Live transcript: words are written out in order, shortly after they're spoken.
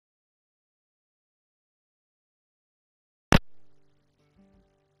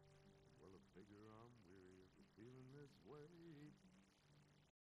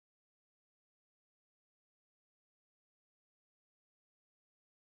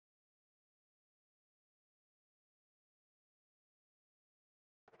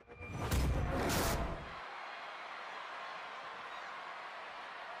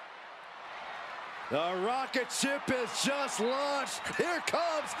The rocket ship is just launched. Here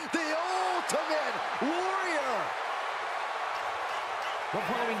comes the Ultimate Warrior. The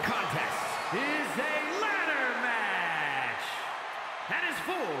following contest is a ladder match. That is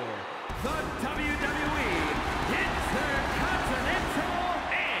for the WWE Intercontinental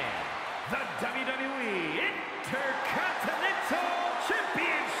and the WWE Intercontinental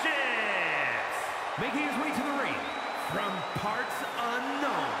Championships. Making his way to the ring from parts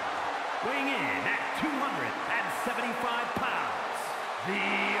unknown, weighing in at 275 pounds, the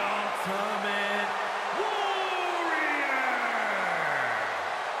Ultimate Warrior!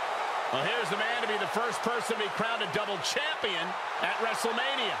 Well, here's the man to be the first person to be crowned a double champion at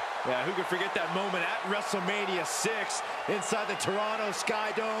WrestleMania. Yeah, who could forget that moment at WrestleMania 6 inside the Toronto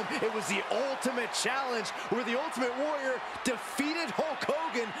Sky Dome? It was the ultimate challenge where the Ultimate Warrior defeated Hulk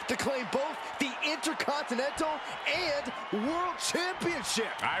Hogan to claim both the Intercontinental and World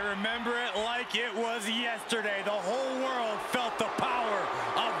Championship. I remember it like it was yesterday. The whole world felt the power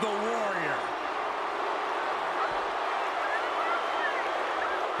of the Warrior.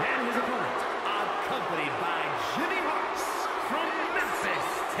 And his opponent, accompanied by Jimmy Hart from Memphis,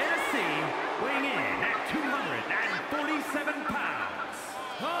 Tennessee, weighing in at 247 pounds,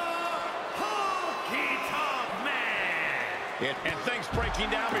 the Honky Tonk Man. And things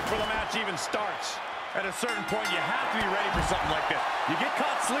breaking down before the match even starts. At a certain point, you have to be ready for something like this. You get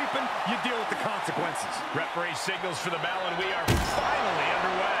caught sleeping, you deal with the consequences. Referee signals for the bell, and we are finally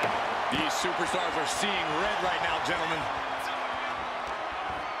underway. These superstars are seeing red right now, gentlemen.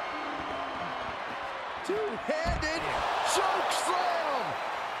 Two-handed choke slam.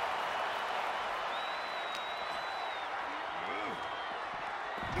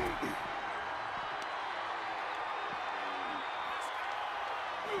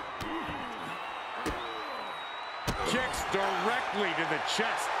 Kicks directly to the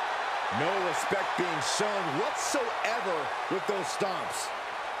chest. No respect being shown whatsoever with those stomps.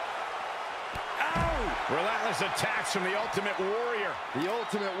 Ow! Relentless attacks from the Ultimate Warrior. The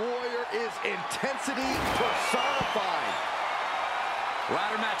Ultimate Warrior is intensity personified.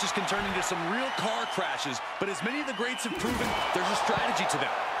 Ladder matches can turn into some real car crashes, but as many of the greats have proven, there's a strategy to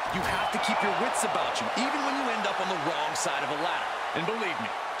them. You have to keep your wits about you, even when you end up on the wrong side of a ladder. And believe me,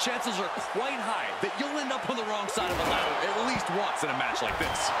 chances are quite high that you'll end up on the wrong side of a ladder at least once in a match like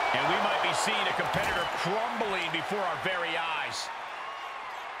this. And we might be seeing a competitor crumbling before our very eyes.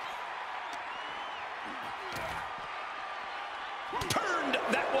 Turned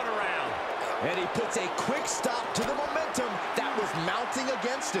that one around. And he puts a quick stop to the momentum that was mounting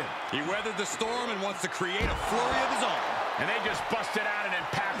against him. He weathered the storm and wants to create a flurry of his own. And they just busted out an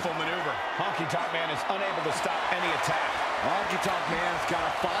impactful maneuver. Honky Tonk Man is unable to stop any attack. Honky Tonk Man's got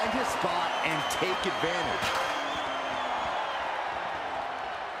to find his spot and take advantage.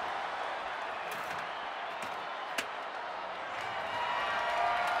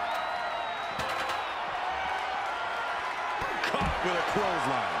 Caught with a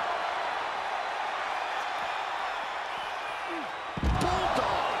clothesline.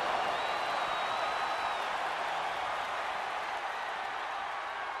 Bulldog.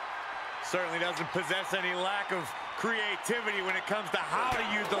 Certainly doesn't possess any lack of creativity when it comes to how to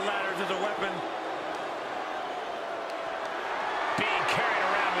use the ladders as a weapon. Being carried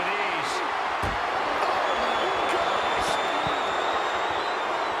around with ease.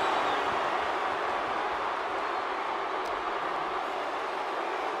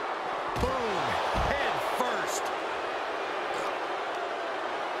 Boom, head first.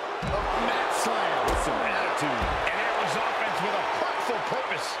 Mat slam with some attitude. And it was offense with a purposeful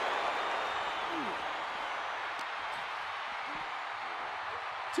purpose.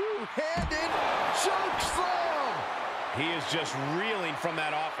 Two-handed choke slam. He is just reeling from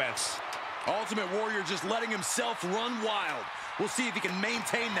that offense. Ultimate Warrior just letting himself run wild. We'll see if he can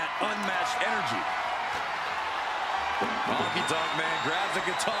maintain that unmatched energy. Honky Tonk Man grabs a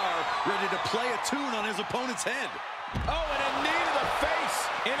guitar, ready to play a tune on his opponent's head. Oh, and a knee to the face.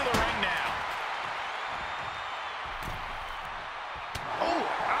 Into the ring now. Oh,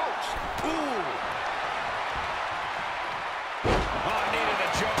 ouch. Ooh. Oh, knee to the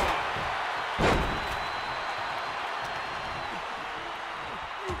jaw.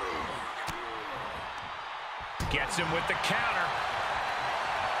 Gets him with the counter.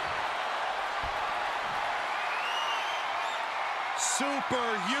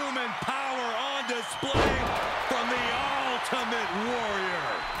 Superhuman power on display from the Ultimate Warrior.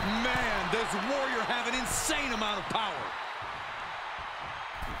 Man, does Warrior have an insane amount of power.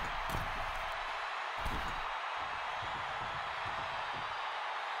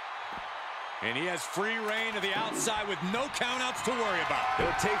 And he has free reign to the outside with no countouts to worry about.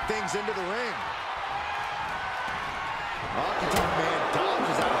 He'll take things into the ring. Honky Tonk Man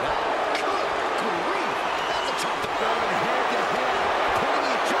dodges out of that. Good grief! That's a chop. Going hand-to-hand,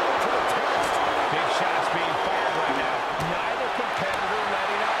 putting each other to the test. Big shots being fired right now. Neither competitor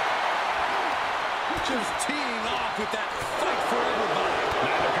letting up. Just teeing off with that fight for everybody.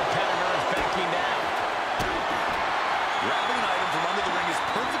 Neither competitor is backing down. Grabbing an item from under the ring is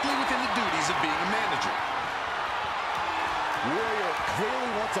perfectly within the duties of being a manager. Warrior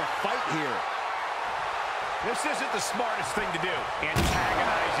clearly wants a fight here. This isn't the smartest thing to do,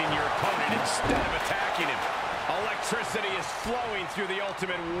 antagonizing your opponent instead of attacking him. Electricity is flowing through the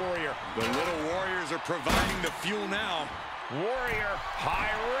Ultimate Warrior. The Little Warriors are providing the fuel now. Warrior, high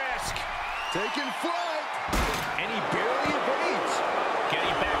risk. Taking flight. And he barely evades.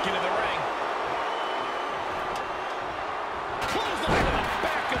 Getting back into the ring. Close on the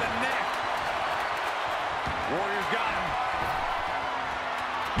back of the neck. Warrior's got him.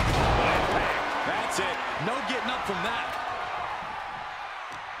 That's it. No getting up from that.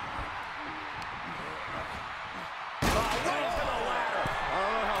 Right to the ladder. I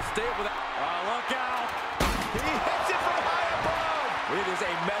don't know how stable that. Look out. He hits it from high above. It is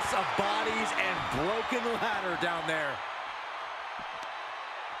a mess of bodies and broken ladder down there.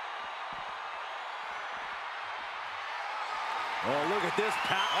 Oh, look at this.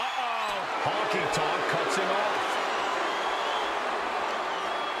 Honky Tonk cuts him off.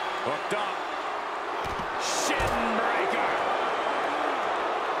 Hooked up. Shin breaker.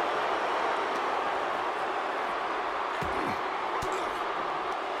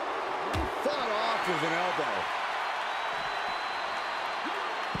 Fought off with an elbow.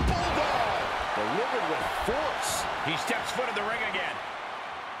 Bulldog. Delivered with force. He steps foot in the ring again.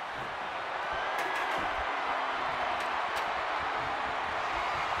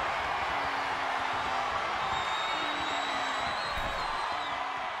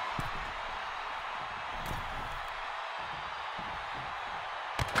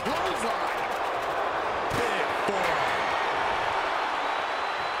 Clothesline. Big forearm.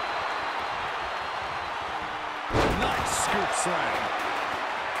 Nice scoop slam.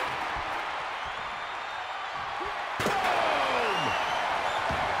 Boom!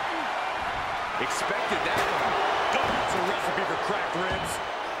 Expected that one. That's a recipe for cracked ribs.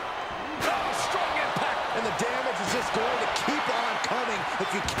 Oh, strong impact. And the damage is just going to keep on coming if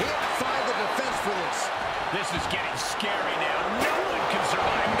you can't find the defense for this. This is getting scary now. No one can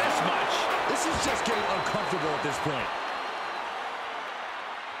survive this much. This is just getting uncomfortable at this point.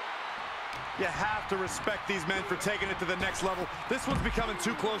 You have to respect these men for taking it to the next level. This one's becoming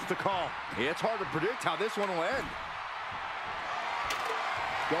too close to call. It's hard to predict how this one will end.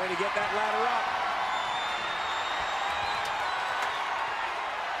 Going to get that ladder up.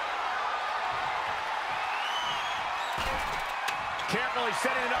 Carefully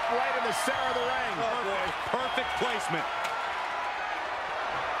setting it up right in the center of the ring. Oh, boy. Perfect placement.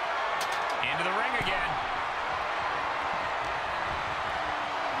 Into the ring again.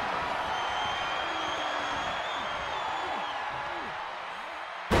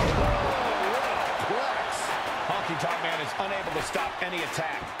 Honky Tonk Man is unable to stop any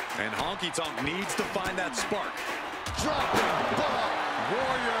attack. And Honky Tonk needs to find that spark. Dropping bomb.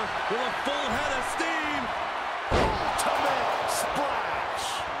 Warrior with a full head of steam. Ultimate splash.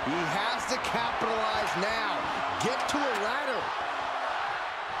 He has to capitalize now. Get to a ladder.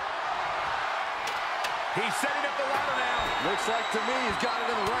 He's setting up the ladder now. Looks like to me he's got it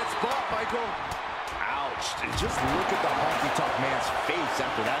in the right spot, Michael. Ouch. And just look at the Honky Tonk Man's face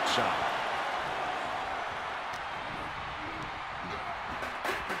after that shot.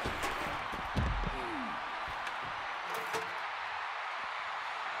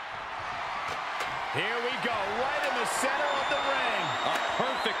 Here we go, right in the center of the ring. A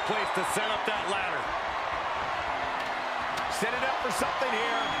perfect place to set up that ladder. Set it up for something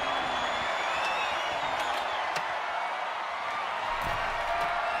here.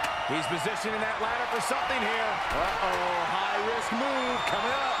 He's positioning that ladder for something here. Uh-oh, high-risk move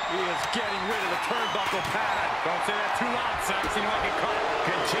coming up. He is getting rid of the turnbuckle pad. Don't say that too loud, Saxon. You might get caught.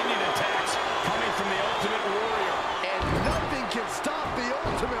 Continued attacks coming from the Ultimate Warrior. And nothing can stop the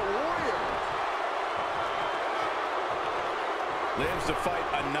Ultimate Warrior. Lives to fight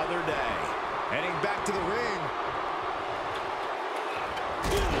another day. Heading back to the ring.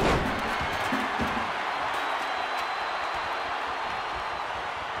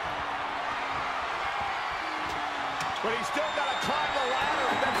 But he's still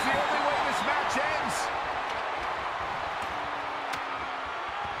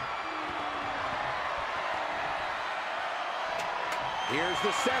Here's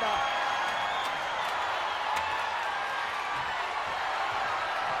the setup.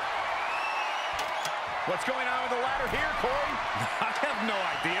 What's going on with the ladder here, Corey? I have no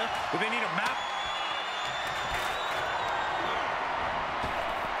idea. Do they need a map?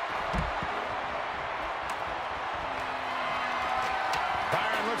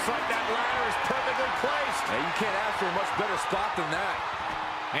 Byron, looks like that ladder is perfectly placed. Hey, you can't ask for a much better spot than that.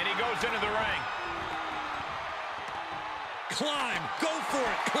 And he goes into the ring. Climb. Go for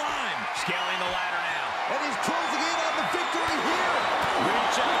it. Climb. Scaling the ladder now. And he's closing in on the victory here.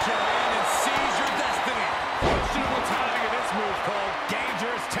 Reach out your hand and seize your destiny. Questionable timing of this move, Cole.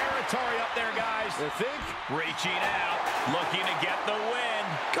 Dangerous territory up there, guys. You think? Reaching out, looking to get the win.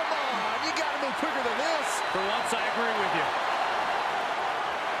 Come on, you gotta move quicker than this. For once, I agree with you.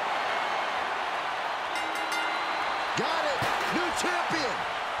 Got it. New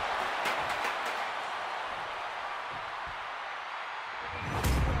champion.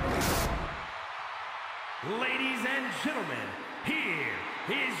 Ladies and gentlemen, here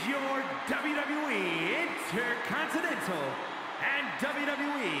is your WWE Intercontinental and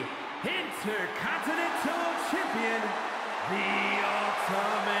WWE Intercontinental Champion, the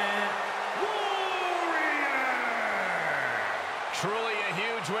Ultimate Warrior! Truly a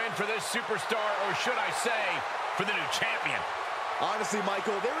huge win for this superstar, or should I say, for the new champion. Honestly,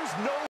 Michael, there is no